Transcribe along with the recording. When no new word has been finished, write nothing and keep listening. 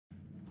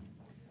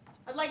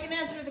I'd like an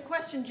answer to the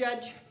question,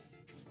 Judge.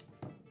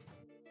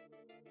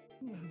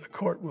 The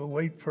court will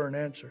wait for an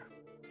answer.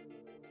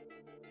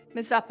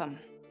 Ms. Upham,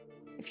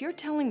 if you're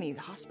telling me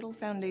the Hospital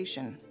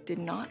Foundation did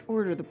not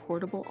order the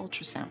portable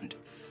ultrasound,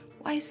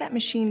 why is that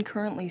machine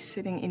currently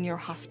sitting in your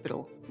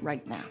hospital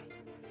right now?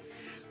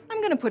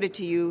 I'm gonna put it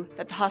to you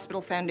that the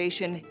Hospital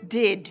Foundation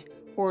did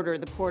order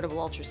the portable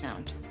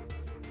ultrasound.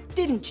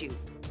 Didn't you?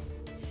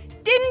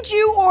 Didn't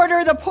you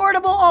order the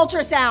portable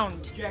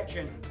ultrasound?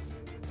 Objection.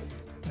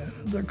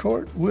 The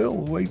court will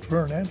wait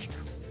for an answer.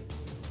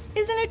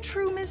 Isn't it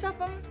true, Ms.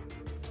 Upham?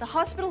 The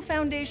Hospital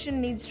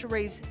Foundation needs to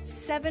raise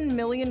 $7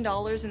 million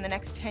in the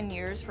next 10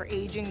 years for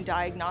aging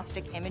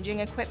diagnostic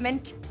imaging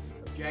equipment.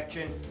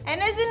 Objection. And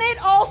isn't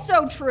it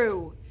also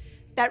true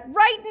that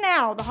right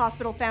now the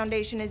Hospital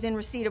Foundation is in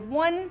receipt of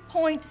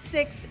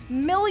 $1.6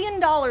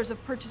 million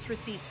of purchase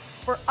receipts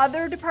for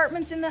other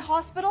departments in the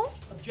hospital?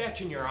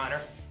 Objection, Your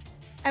Honor.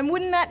 And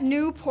wouldn't that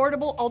new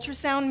portable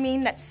ultrasound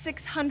mean that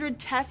 600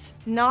 tests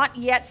not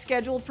yet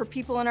scheduled for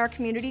people in our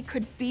community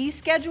could be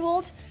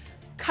scheduled?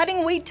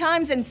 Cutting wait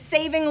times and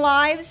saving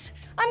lives?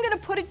 I'm gonna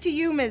put it to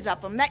you, Ms.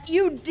 Upham, that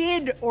you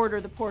did order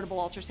the portable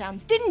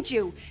ultrasound, didn't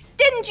you?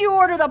 Didn't you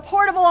order the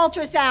portable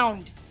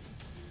ultrasound?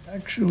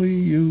 Actually,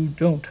 you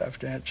don't have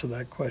to answer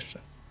that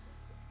question.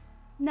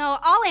 No,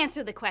 I'll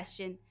answer the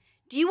question.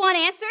 Do you want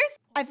answers?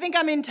 I think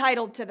I'm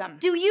entitled to them.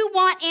 Do you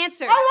want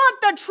answers? I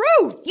want the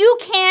truth! You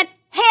can't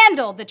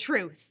handle the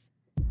truth.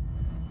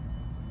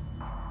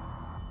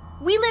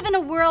 We live in a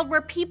world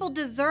where people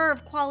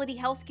deserve quality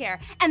healthcare,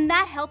 and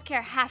that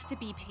healthcare has to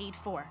be paid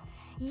for.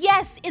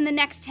 Yes, in the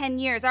next 10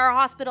 years, our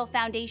hospital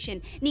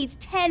foundation needs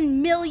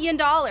 $10 million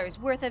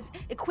worth of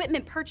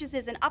equipment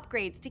purchases and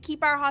upgrades to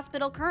keep our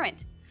hospital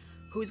current.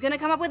 Who's gonna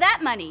come up with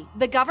that money?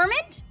 The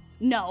government?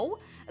 No.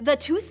 The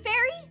Tooth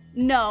Fairy?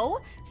 No.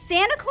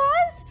 Santa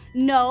Claus?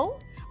 No.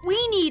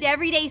 We need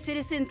everyday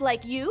citizens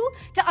like you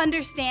to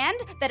understand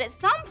that at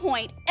some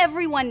point,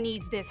 everyone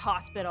needs this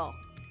hospital.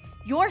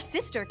 Your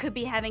sister could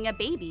be having a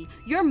baby,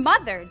 your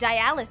mother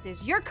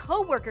dialysis, your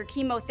coworker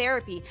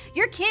chemotherapy,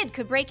 your kid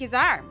could break his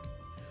arm.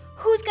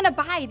 Who's gonna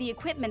buy the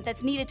equipment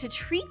that's needed to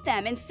treat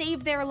them and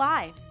save their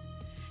lives?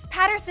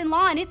 Patterson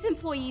Law and its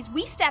employees,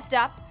 we stepped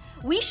up,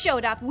 we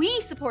showed up,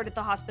 we supported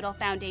the Hospital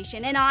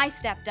Foundation, and I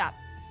stepped up.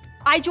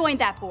 I joined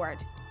that board.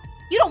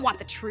 You don't want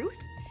the truth,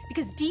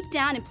 because deep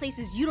down in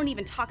places you don't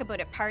even talk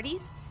about at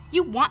parties,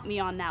 you want me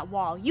on that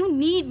wall. You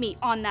need me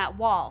on that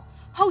wall.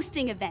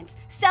 Hosting events,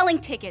 selling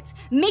tickets,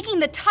 making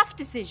the tough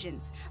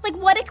decisions. Like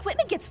what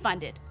equipment gets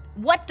funded?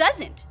 What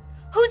doesn't?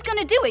 Who's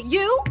gonna do it?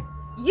 You?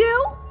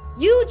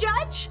 You,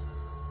 Judge?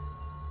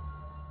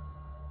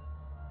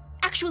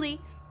 Actually,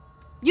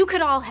 you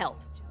could all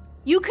help.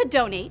 You could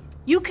donate,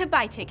 you could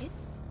buy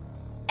tickets.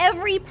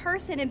 Every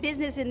person and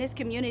business in this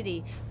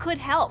community could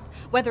help,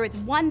 whether it's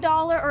 $1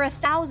 or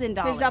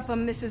 $1,000. Ms.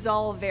 Upham, this is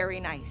all very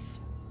nice,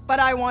 but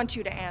I want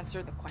you to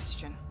answer the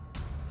question.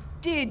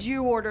 Did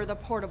you order the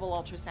portable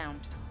ultrasound?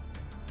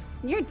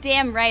 You're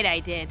damn right I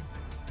did.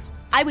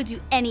 I would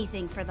do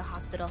anything for the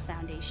Hospital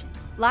Foundation.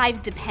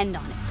 Lives depend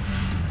on it.